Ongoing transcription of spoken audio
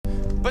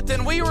But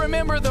then we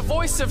remember the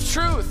voice of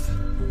truth.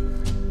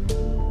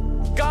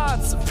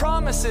 God's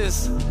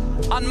promises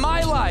on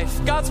my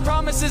life, God's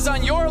promises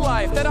on your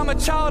life, that I'm a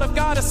child of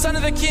God, a son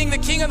of the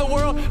King of the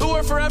world, who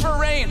will forever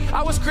reign.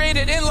 I was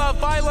created in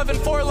love, by love, and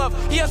for love.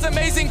 He has an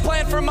amazing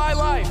plan for my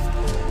life.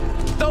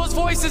 Those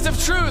voices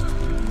of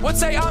truth would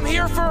say, I'm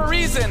here for a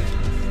reason.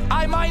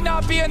 I might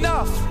not be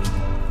enough,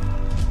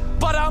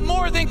 but I'm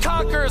more than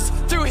conquerors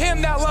through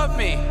him that loved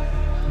me.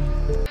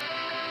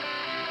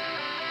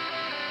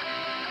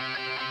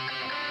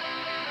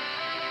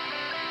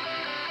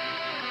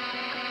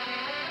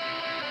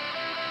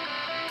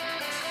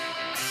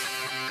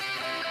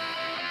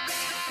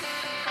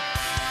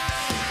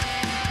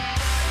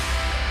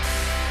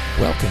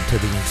 Welcome to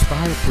the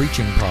Inspire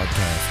Preaching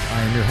Podcast.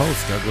 I am your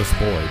host, Douglas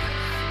Boyd,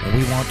 and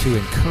we want to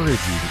encourage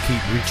you to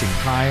keep reaching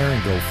higher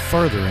and go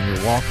further in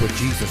your walk with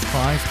Jesus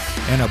Christ,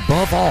 and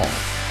above all,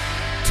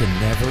 to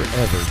never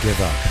ever give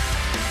up,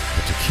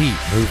 but to keep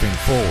moving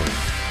forward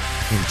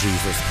in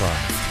Jesus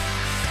Christ.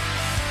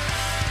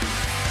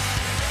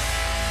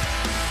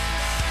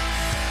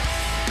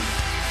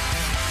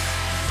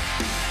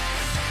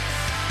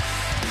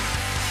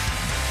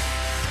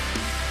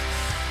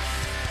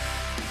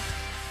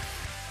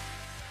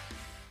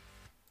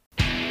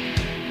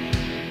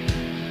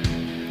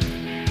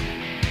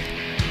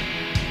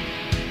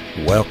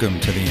 Welcome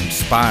to the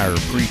Inspire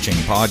Preaching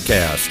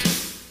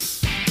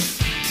Podcast.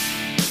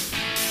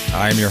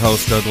 I am your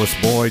host, Douglas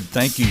Boyd.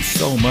 Thank you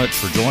so much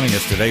for joining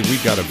us today.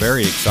 We've got a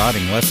very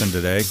exciting lesson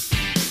today,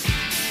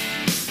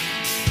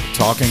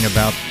 talking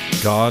about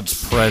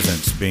God's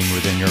presence being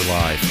within your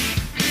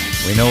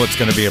life. We know it's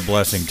going to be a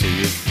blessing to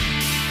you.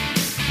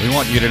 We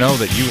want you to know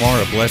that you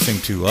are a blessing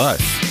to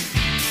us.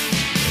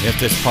 And if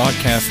this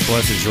podcast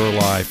blesses your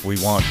life, we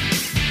want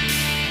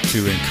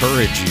to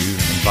encourage you,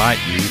 invite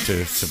you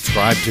to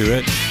subscribe to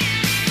it,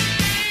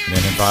 and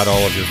then invite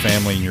all of your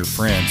family and your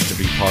friends to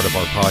be part of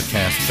our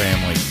podcast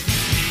family.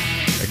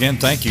 Again,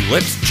 thank you.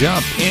 Let's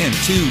jump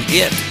into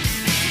it.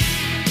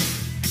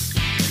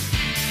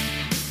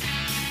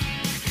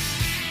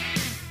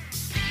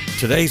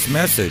 Today's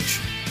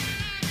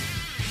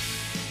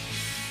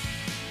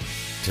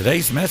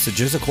message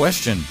is a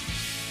question.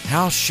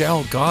 How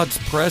shall God's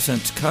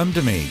presence come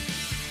to me?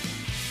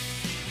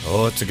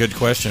 Oh, it's a good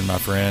question, my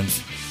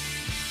friends.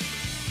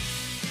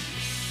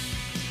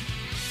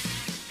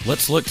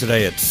 Let's look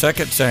today at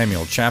 2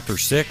 Samuel chapter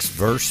 6,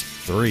 verse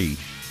 3.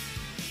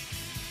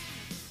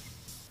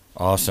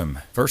 Awesome.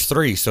 Verse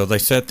 3, so they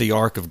set the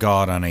ark of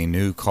God on a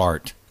new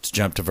cart. Let's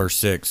jump to verse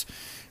 6.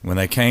 When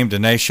they came to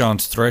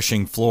Nashon's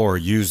threshing floor,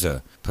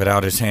 Uzzah put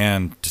out his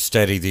hand to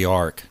steady the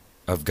ark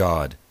of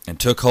God, and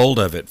took hold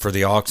of it, for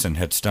the oxen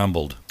had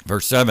stumbled.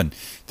 Verse 7,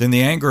 then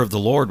the anger of the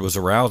Lord was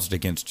aroused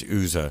against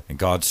Uzzah, and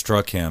God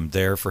struck him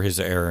there for his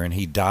error, and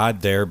he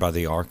died there by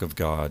the ark of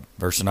God.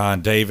 Verse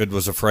 9, David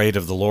was afraid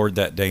of the Lord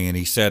that day, and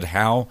he said,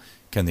 how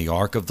can the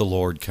ark of the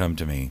Lord come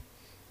to me?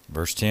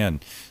 Verse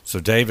 10,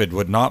 so David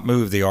would not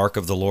move the ark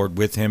of the Lord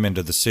with him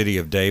into the city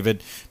of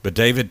David, but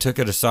David took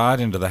it aside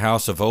into the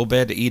house of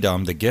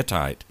Obed-Edom the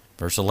Gittite.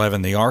 Verse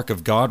 11, the ark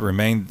of God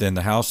remained in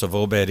the house of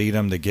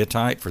Obed-Edom the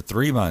Gittite for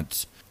 3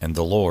 months, and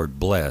the Lord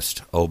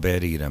blessed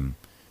Obed-Edom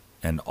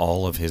and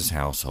all of his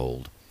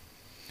household.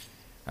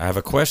 I have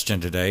a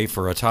question today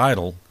for a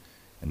title,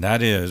 and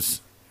that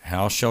is,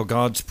 how shall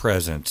God's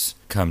presence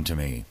come to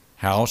me?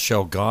 How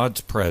shall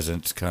God's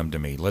presence come to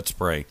me? Let's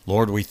pray.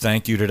 Lord, we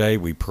thank you today.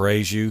 We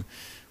praise you.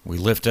 We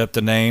lift up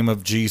the name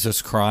of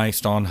Jesus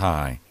Christ on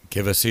high.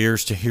 Give us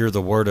ears to hear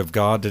the word of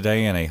God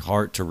today and a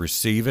heart to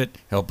receive it.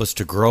 Help us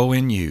to grow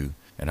in you,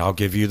 and I'll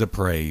give you the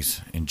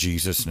praise in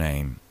Jesus'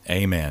 name.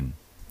 Amen.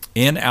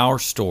 In our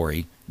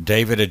story,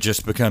 David had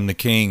just become the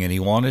king, and he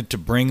wanted to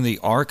bring the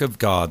Ark of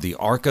God, the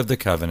Ark of the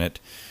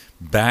Covenant,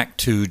 back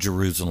to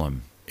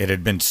Jerusalem. It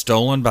had been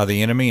stolen by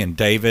the enemy, and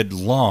David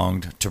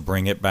longed to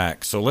bring it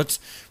back. So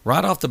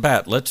right off the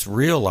bat, let's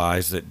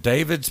realize that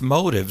David's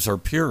motives are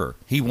pure.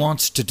 He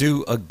wants to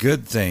do a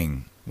good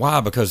thing. Why?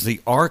 Because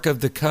the Ark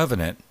of the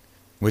Covenant,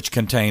 which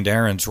contained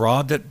Aaron's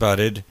rod that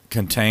budded,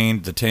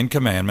 contained the 10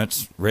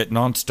 Commandments written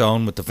on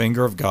stone with the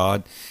finger of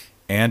God,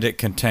 and it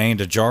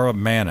contained a jar of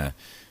manna.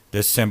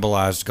 This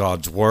symbolized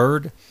God's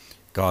word,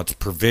 God's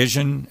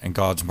provision, and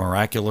God's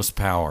miraculous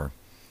power,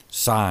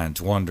 signs,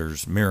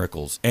 wonders,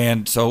 miracles.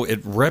 And so it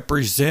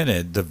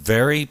represented the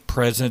very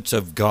presence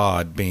of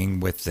God being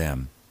with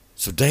them.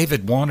 So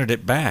David wanted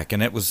it back,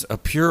 and it was a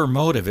pure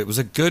motive. It was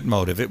a good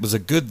motive. It was a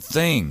good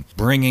thing,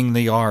 bringing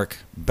the ark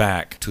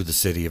back to the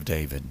city of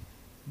David.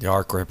 The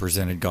ark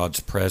represented God's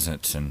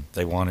presence, and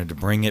they wanted to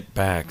bring it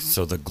back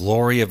so the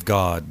glory of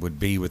God would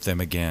be with them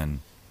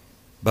again.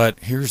 But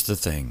here's the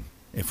thing.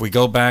 If we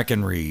go back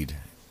and read,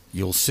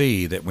 you'll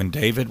see that when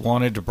David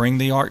wanted to bring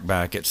the ark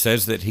back, it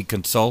says that he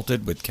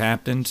consulted with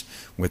captains,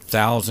 with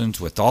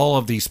thousands, with all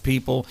of these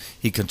people.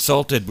 He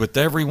consulted with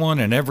everyone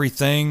and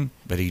everything,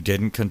 but he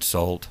didn't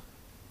consult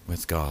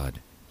with God.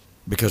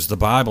 Because the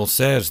Bible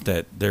says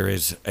that there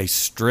is a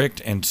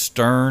strict and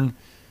stern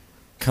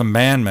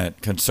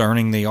commandment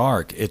concerning the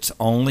ark. It's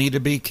only to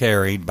be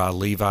carried by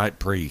Levite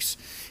priests.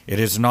 It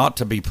is not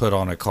to be put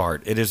on a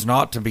cart. It is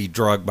not to be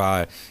dragged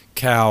by a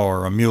cow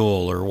or a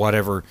mule or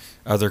whatever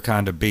other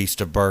kind of beast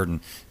of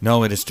burden.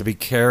 No, it is to be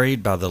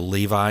carried by the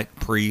Levite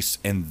priests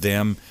and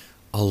them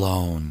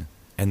alone.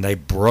 And they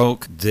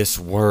broke this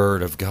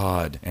word of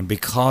God. And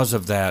because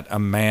of that, a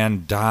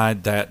man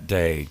died that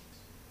day.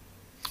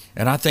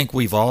 And I think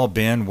we've all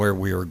been where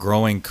we are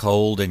growing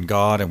cold in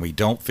God and we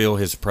don't feel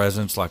His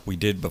presence like we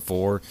did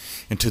before.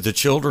 And to the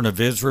children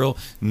of Israel,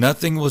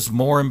 nothing was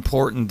more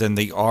important than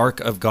the ark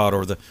of God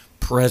or the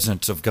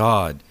presence of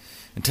God.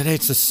 And today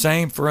it's the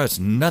same for us.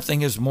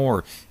 Nothing is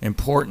more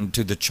important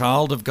to the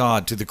child of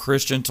God, to the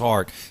Christian's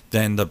heart,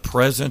 than the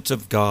presence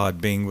of God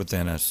being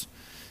within us.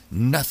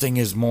 Nothing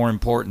is more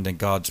important than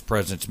God's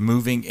presence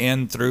moving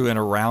in, through, and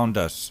around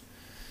us.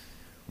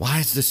 Why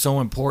is this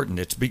so important?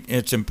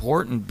 It's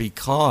important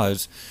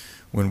because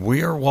when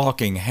we are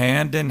walking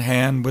hand in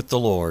hand with the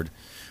Lord,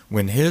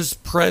 when His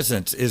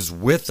presence is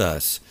with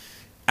us,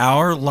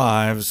 our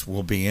lives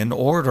will be in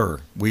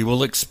order. We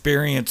will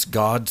experience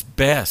God's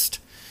best.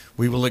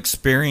 We will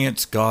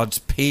experience God's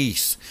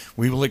peace.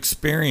 We will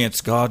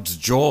experience God's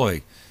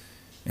joy.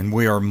 And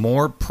we are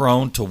more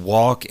prone to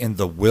walk in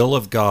the will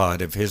of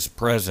God if His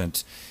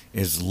presence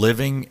is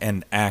living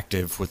and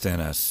active within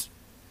us.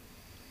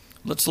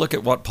 Let's look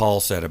at what Paul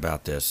said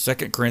about this.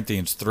 2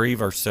 Corinthians 3,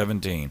 verse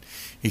 17.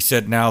 He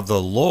said, "Now the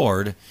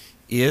Lord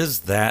is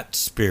that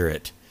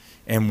Spirit,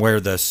 and where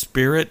the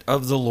Spirit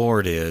of the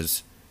Lord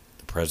is,"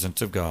 the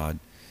presence of God,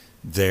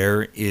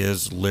 "there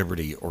is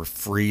liberty," or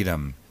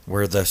freedom.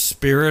 Where the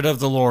Spirit of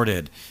the Lord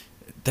is,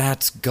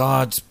 that's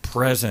God's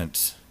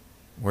presence.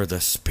 Where the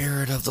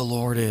Spirit of the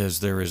Lord is,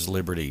 there is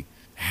liberty.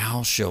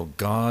 How shall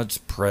God's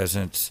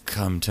presence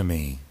come to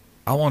me?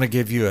 I want to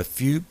give you a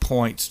few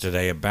points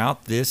today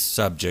about this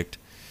subject.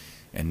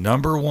 And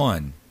number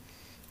one,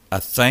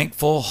 a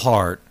thankful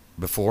heart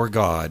before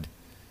God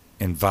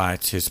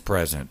invites His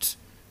presence.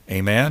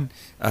 Amen?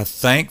 A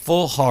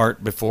thankful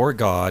heart before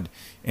God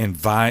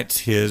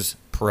invites His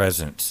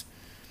presence.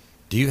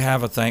 Do you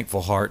have a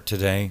thankful heart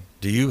today?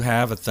 Do you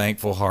have a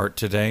thankful heart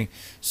today?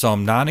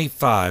 Psalm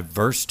 95,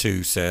 verse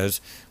 2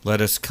 says,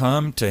 "Let us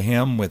come to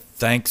Him with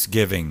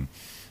thanksgiving.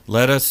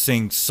 Let us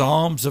sing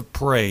psalms of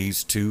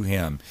praise to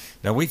Him."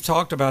 Now, we've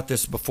talked about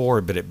this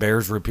before, but it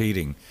bears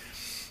repeating.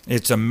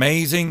 It's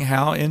amazing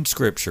how in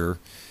Scripture,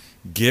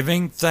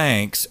 giving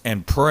thanks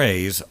and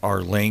praise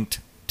are linked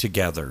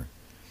together.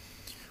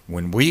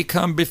 When we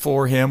come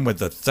before Him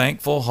with a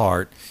thankful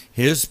heart,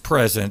 His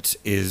presence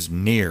is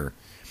near.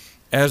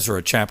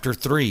 Ezra chapter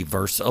 3,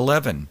 verse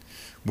 11.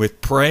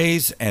 "With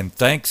praise and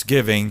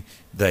thanksgiving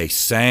they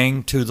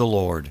sang to the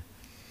Lord."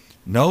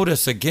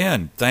 Notice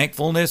again,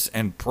 thankfulness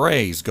and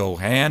praise go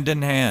hand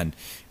in hand,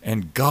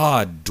 and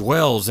God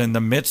dwells in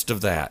the midst of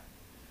that.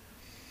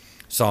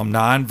 Psalm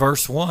 9,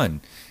 verse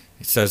 1,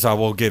 it says, "I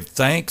will give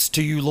thanks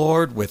to you,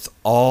 Lord, with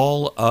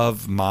all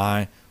of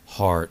my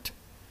heart."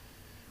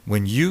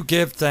 When you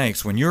give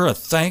thanks, when you're a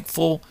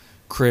thankful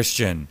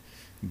Christian,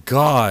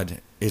 God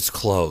is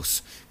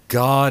close.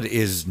 God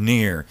is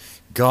near.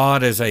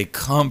 God is a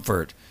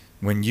comfort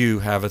when you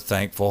have a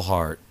thankful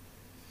heart.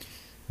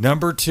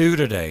 Number two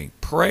today,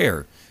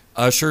 prayer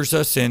ushers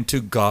us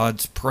into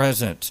God's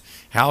presence.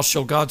 How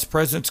shall God's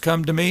presence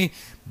come to me?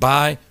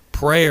 By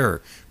prayer.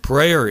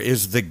 Prayer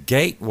is the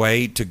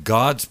gateway to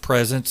God's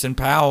presence and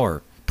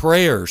power.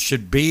 Prayer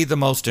should be the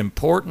most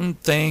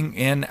important thing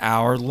in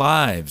our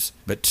lives.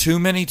 But too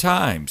many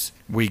times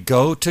we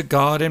go to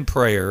God in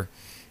prayer,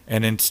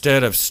 and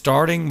instead of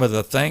starting with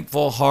a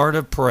thankful heart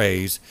of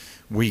praise,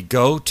 we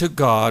go to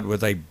God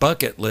with a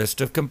bucket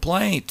list of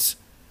complaints.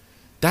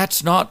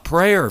 That's not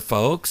prayer,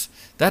 folks.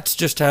 That's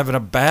just having a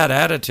bad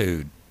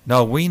attitude.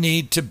 No, we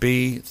need to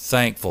be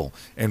thankful,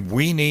 and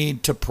we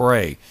need to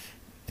pray.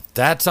 If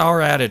that's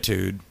our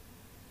attitude,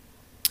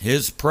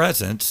 His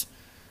presence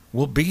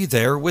will be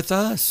there with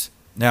us.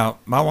 Now,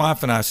 my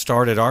wife and I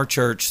started our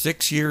church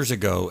 6 years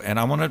ago, and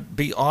I want to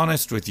be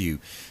honest with you.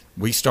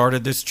 We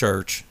started this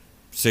church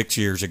 6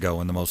 years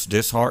ago, and the most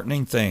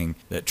disheartening thing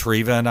that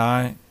Treva and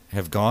I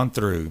have gone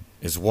through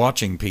is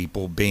watching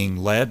people being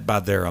led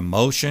by their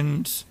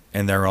emotions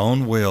and their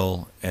own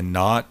will, and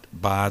not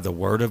by the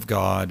Word of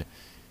God,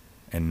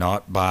 and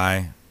not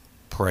by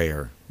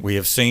prayer. We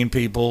have seen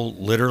people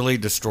literally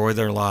destroy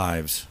their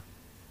lives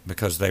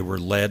because they were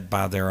led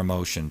by their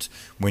emotions.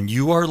 When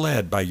you are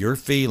led by your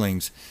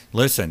feelings,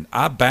 listen,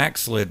 I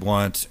backslid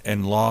once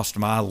and lost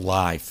my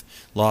life,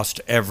 lost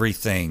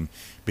everything,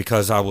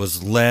 because I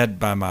was led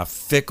by my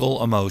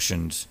fickle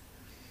emotions.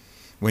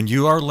 When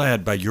you are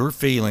led by your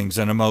feelings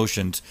and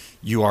emotions,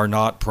 you are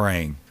not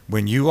praying.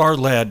 When you are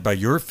led by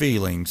your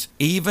feelings,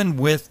 even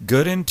with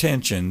good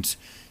intentions,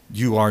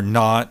 you are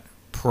not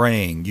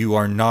praying. You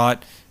are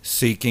not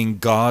seeking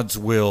God's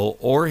will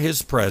or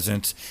His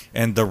presence,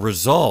 and the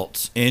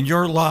results in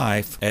your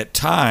life at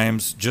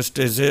times, just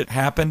as it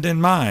happened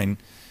in mine,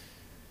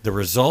 the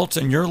results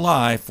in your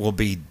life will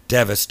be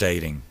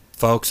devastating.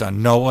 Folks, I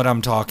know what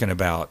I'm talking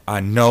about. I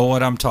know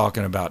what I'm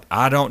talking about.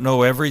 I don't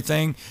know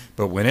everything,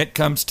 but when it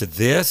comes to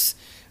this,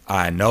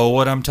 I know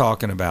what I'm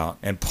talking about.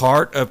 And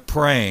part of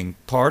praying,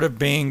 part of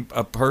being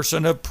a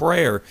person of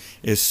prayer,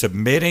 is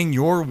submitting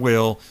your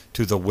will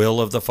to the will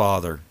of the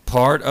Father.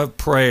 Part of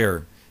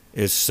prayer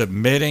is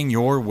submitting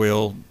your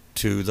will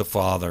to the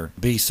Father.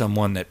 Be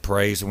someone that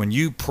prays. When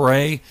you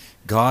pray,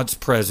 God's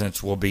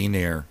presence will be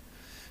near.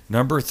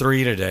 Number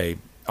 3 today,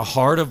 a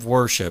heart of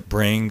worship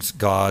brings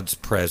God's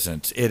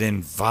presence. It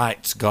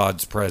invites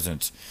God's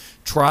presence.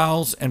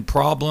 Trials and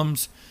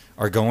problems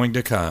are going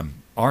to come,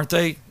 aren't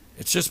they?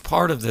 It's just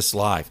part of this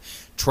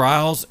life.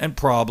 Trials and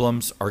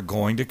problems are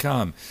going to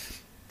come.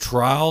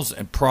 Trials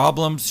and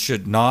problems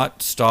should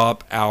not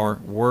stop our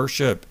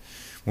worship.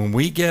 When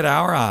we get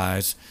our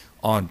eyes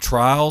on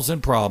trials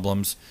and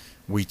problems,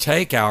 we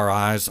take our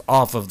eyes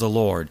off of the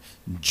Lord,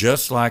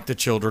 just like the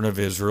children of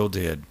Israel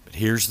did. But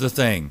here's the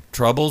thing.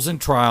 Troubles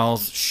and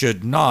trials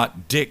should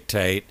not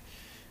dictate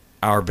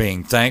our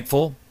being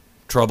thankful.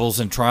 Troubles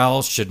and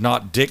trials should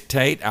not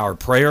dictate our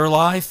prayer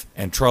life.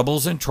 And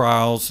troubles and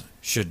trials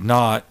should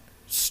not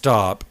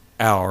stop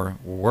our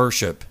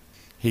worship.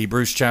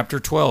 Hebrews chapter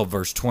 12,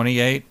 verse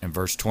 28 and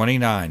verse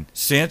 29.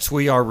 Since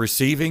we are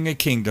receiving a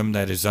kingdom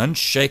that is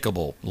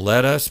unshakable,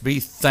 let us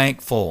be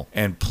thankful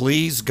and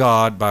please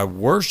God by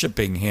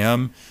worshiping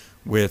Him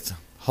with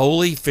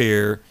holy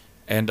fear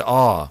and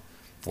awe.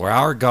 For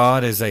our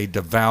God is a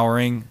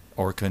devouring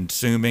or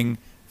consuming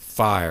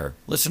fire.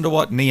 Listen to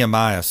what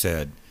Nehemiah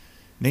said.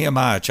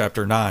 Nehemiah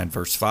chapter 9,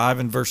 verse 5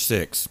 and verse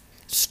 6.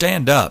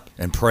 Stand up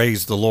and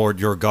praise the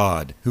Lord your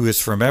God, who is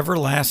from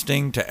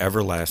everlasting to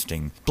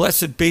everlasting.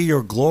 Blessed be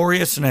your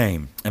glorious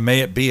name, and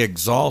may it be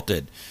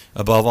exalted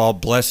above all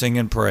blessing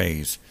and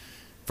praise.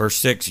 Verse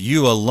 6,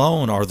 you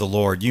alone are the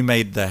Lord. You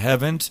made the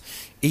heavens,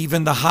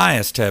 even the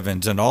highest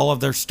heavens, and all of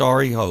their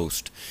starry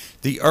host,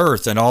 the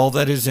earth and all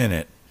that is in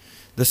it,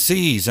 the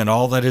seas and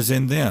all that is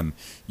in them.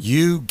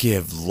 You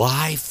give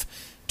life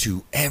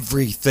to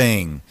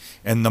everything,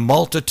 and the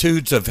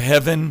multitudes of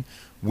heaven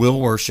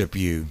will worship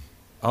you.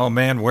 Oh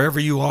man, wherever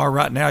you are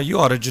right now, you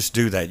ought to just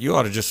do that. You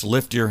ought to just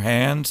lift your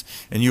hands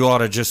and you ought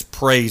to just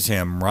praise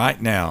Him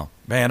right now.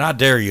 Man, I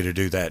dare you to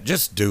do that.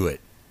 Just do it.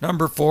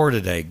 Number 4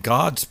 today,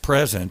 God's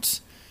presence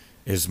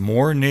is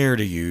more near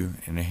to you.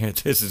 And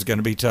this is going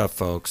to be tough,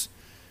 folks.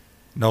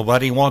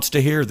 Nobody wants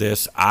to hear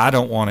this. I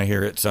don't want to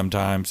hear it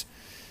sometimes.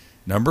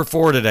 Number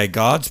 4 today,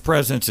 God's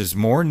presence is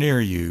more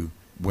near you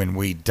when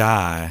we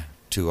die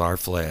to our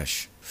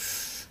flesh.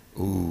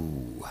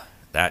 Ooh,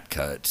 that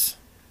cuts.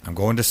 I'm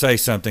going to say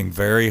something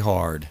very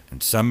hard,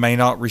 and some may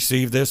not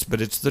receive this, but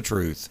it's the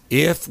truth.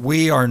 If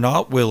we are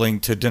not willing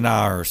to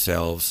deny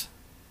ourselves,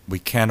 we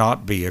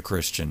cannot be a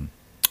Christian.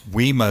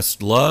 We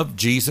must love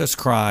Jesus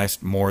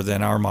Christ more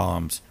than our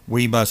moms.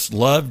 We must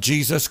love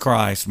Jesus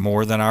Christ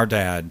more than our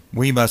dad.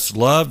 We must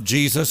love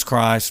Jesus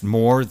Christ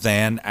more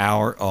than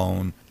our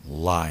own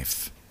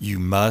life. You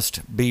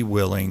must be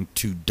willing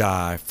to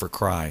die for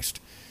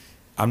Christ.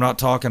 I'm not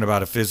talking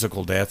about a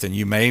physical death, and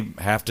you may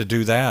have to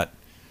do that.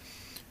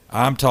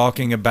 I'm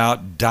talking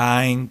about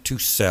dying to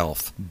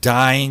self,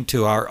 dying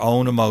to our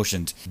own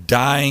emotions,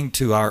 dying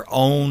to our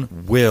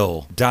own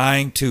will,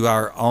 dying to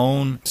our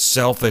own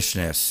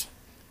selfishness.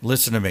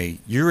 Listen to me.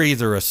 You're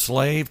either a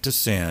slave to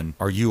sin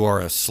or you are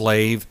a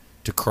slave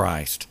to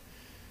Christ.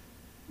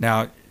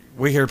 Now,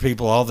 we hear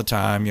people all the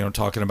time,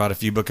 talking about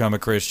if you become a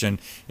Christian,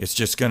 it's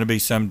just going to be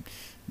some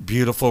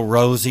beautiful,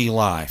 rosy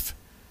life.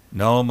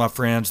 No, my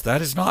friends,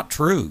 that is not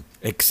true.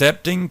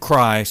 Accepting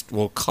Christ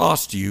will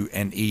cost you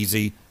an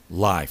easy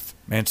life.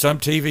 Man, some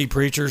TV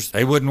preachers,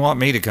 they wouldn't want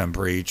me to come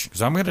preach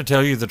because I'm going to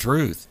tell you the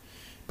truth.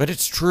 But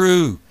it's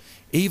true.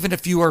 Even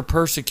if you are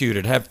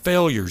persecuted, have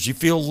failures, you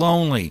feel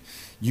lonely,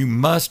 you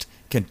must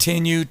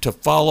continue to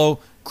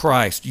follow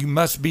Christ. You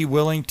must be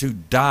willing to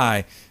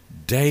die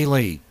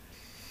daily.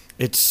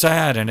 It's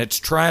sad and it's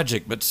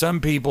tragic, but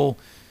some people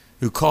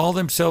who call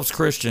themselves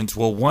Christians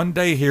will one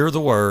day hear the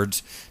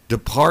words,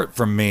 "Depart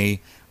from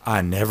me,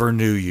 I never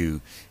knew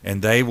you,"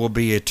 and they will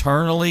be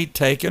eternally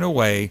taken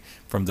away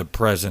from the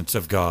presence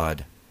of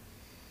God.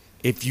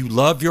 If you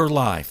love your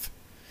life,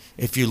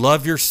 if you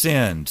love your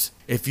sins,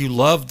 if you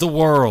love the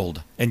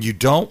world, and you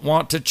don't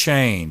want to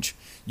change,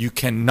 you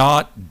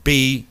cannot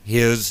be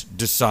His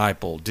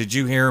disciple. Did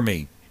you hear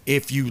me?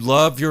 If you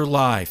love your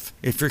life,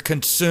 if you're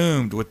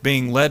consumed with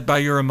being led by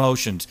your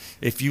emotions,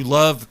 if you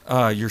love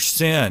your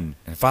sin,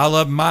 if I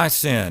love my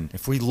sin,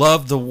 if we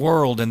love the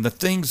world and the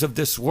things of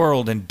this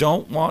world and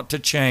don't want to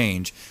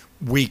change,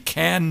 we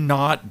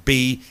cannot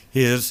be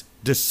His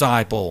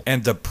disciple.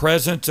 And the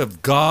presence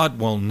of God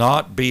will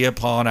not be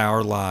upon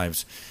our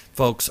lives.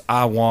 Folks,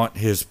 I want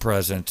His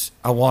presence.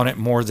 I want it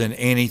more than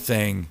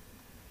anything.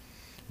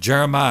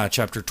 Jeremiah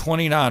chapter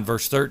 29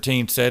 verse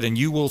 13 said, "And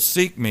you will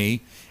seek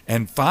me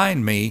and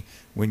find me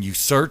when you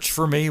search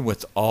for me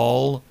with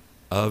all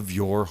of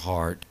your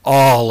heart."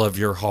 All of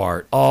your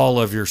heart, all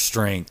of your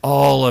strength,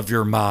 all of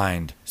your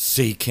mind.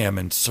 Seek Him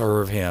and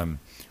serve Him.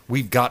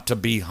 We've got to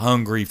be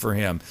hungry for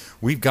Him.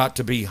 We've got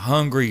to be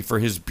hungry for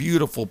His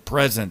beautiful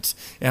presence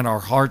in our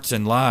hearts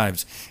and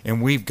lives.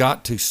 And we've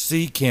got to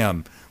seek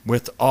Him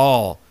with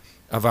all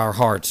of our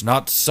hearts,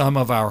 not some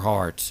of our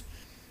hearts.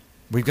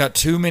 We've got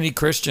too many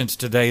Christians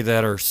today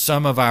that are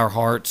some of our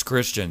hearts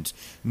Christians.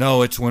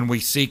 No, it's when we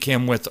seek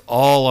him with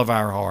all of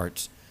our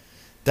hearts.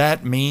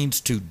 That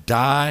means to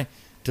die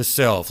to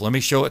self. Let me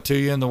show it to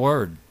you in the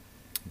Word.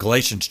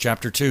 Galatians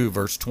chapter 2,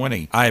 verse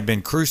 20. I have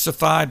been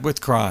crucified with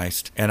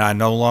Christ, and I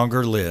no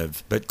longer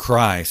live, but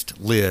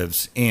Christ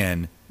lives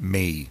in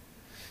me.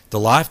 The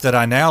life that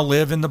I now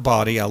live in the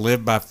body, I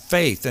live by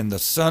faith in the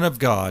Son of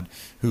God,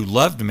 who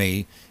loved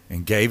me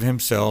and gave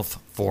himself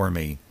for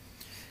me.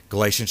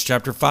 Galatians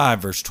chapter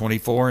 5, verse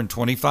 24 and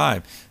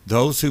 25.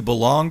 Those who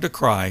belong to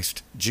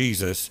Christ,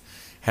 Jesus,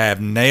 have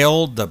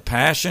nailed the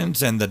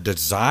passions and the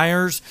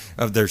desires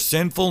of their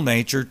sinful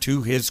nature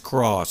to his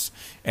cross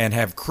and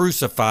have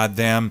crucified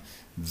them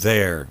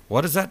there.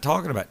 What is that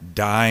talking about?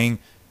 Dying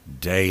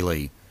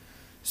daily.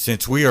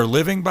 Since we are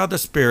living by the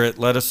Spirit,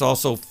 let us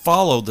also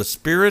follow the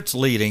Spirit's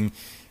leading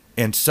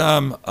in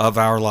some of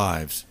our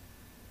lives.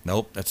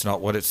 Nope, that's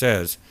not what it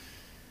says.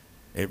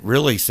 It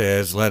really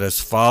says, let us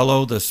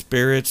follow the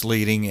Spirit's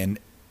leading in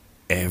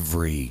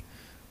every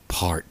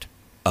part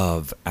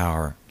of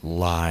our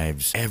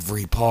lives.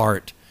 Every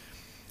part.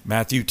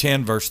 Matthew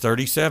 10, verse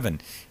 37.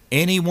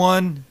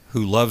 Anyone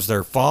who loves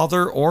their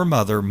father or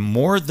mother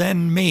more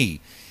than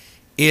me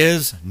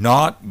is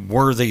not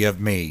worthy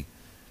of me.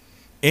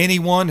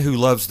 Anyone who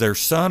loves their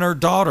son or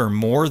daughter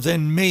more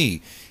than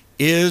me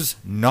is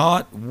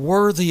not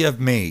worthy of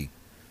me.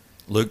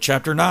 Luke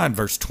chapter 9,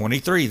 verse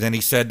 23. Then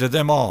he said to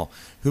them all,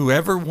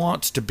 whoever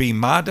wants to be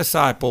my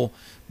disciple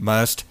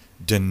must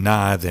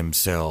deny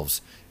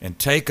themselves and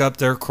take up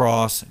their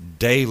cross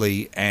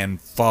daily and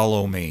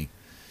follow me.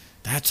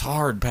 That's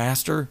hard,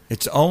 Pastor.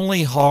 It's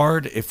only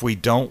hard if we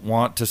don't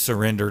want to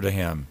surrender to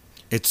him.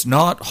 It's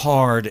not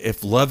hard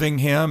if loving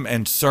him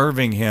and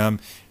serving him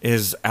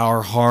is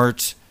our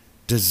heart's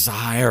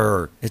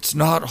desire. It's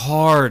not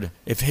hard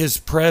if his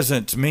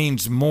presence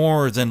means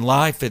more than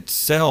life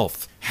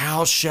itself.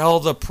 How shall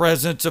the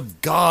presence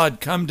of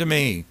God come to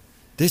me?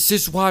 This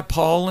is why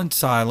Paul and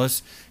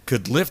Silas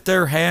could lift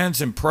their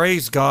hands and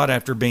praise God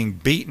after being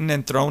beaten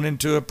and thrown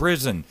into a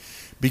prison,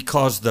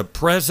 because the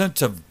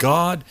presence of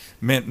God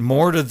meant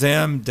more to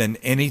them than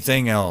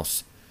anything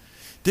else.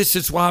 This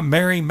is why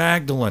Mary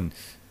Magdalene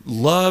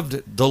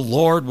loved the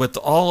Lord with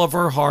all of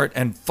her heart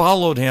and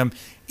followed him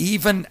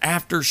even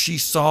after she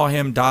saw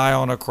him die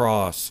on a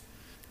cross.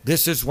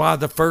 This is why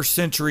the first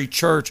century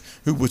church,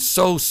 who was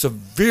so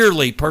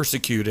severely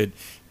persecuted,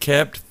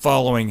 kept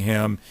following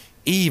him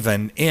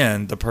even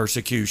in the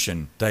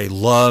persecution. They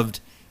loved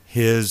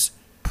his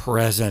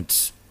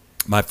presence.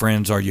 My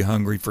friends, are you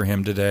hungry for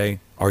him today?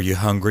 Are you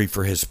hungry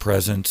for his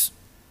presence?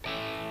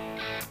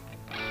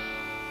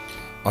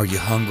 Are you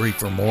hungry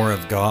for more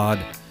of God?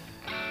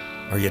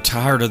 Are you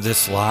tired of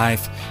this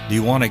life? Do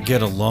you want to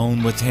get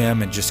alone with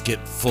him and just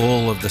get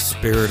full of the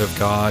Spirit of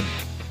God?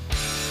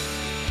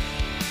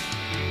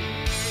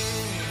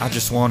 I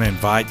just want to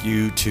invite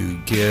you to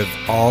give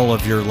all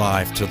of your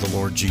life to the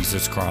Lord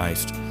Jesus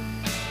Christ.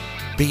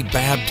 Be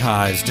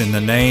baptized in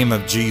the name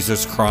of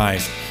Jesus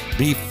Christ.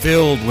 Be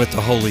filled with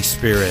the Holy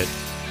Spirit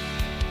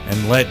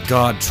and let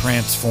God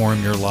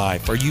transform your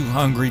life. Are you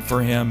hungry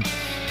for him?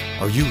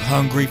 Are you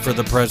hungry for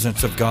the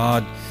presence of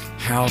God?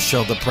 How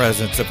shall the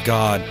presence of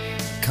God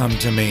come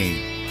to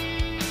me?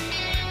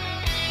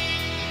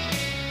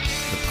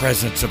 The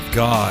presence of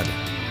God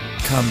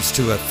comes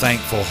to a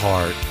thankful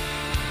heart.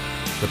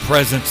 The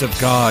presence of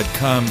God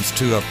comes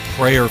to a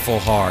prayerful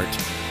heart.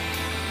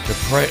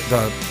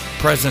 The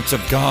presence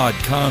of God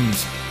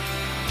comes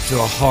to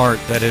a heart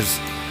that is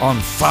on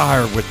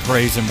fire with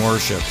praise and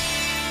worship.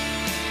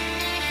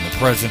 And the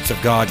presence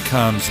of God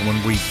comes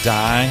when we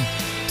die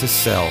to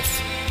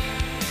self.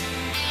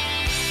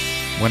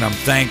 When I'm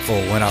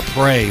thankful, when I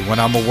pray,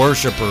 when I'm a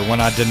worshiper, when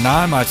I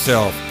deny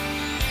myself,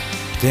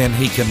 then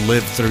he can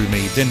live through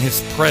me. Then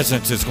his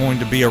presence is going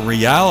to be a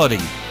reality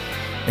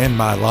in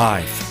my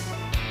life.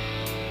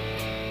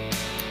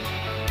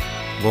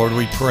 Lord,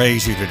 we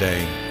praise you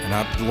today.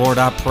 And Lord,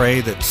 I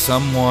pray that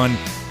someone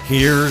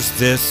hears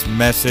this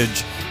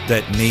message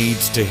that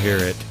needs to hear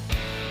it,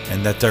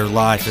 and that their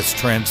life is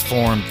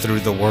transformed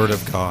through the Word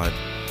of God.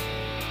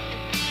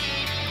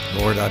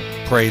 Lord, I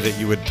pray that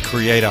you would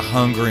create a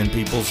hunger in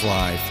people's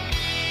life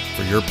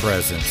for your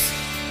presence.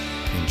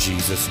 In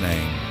Jesus'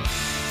 name,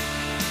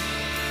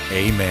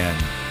 amen.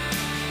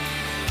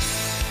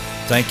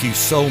 Thank you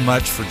so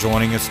much for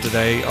joining us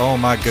today. Oh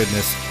my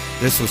goodness,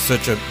 this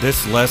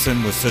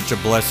lesson was such a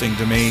blessing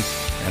to me,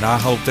 and I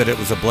hope that it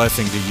was a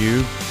blessing to you.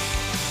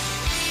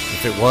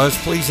 If it was,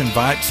 please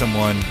invite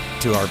someone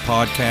to our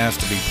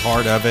podcast to be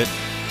part of it,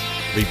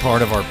 be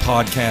part of our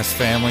podcast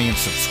family, and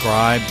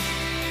subscribe.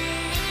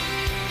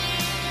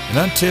 And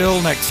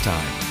until next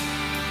time,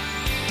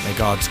 may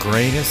God's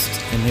greatest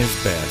and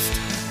his best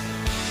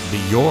be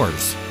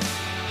yours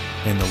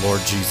in the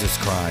Lord Jesus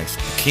Christ,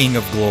 the King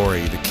of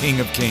glory, the King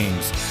of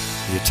kings,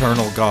 the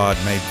eternal God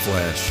made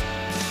flesh.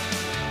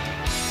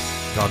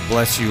 God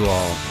bless you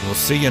all. We'll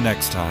see you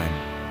next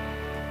time.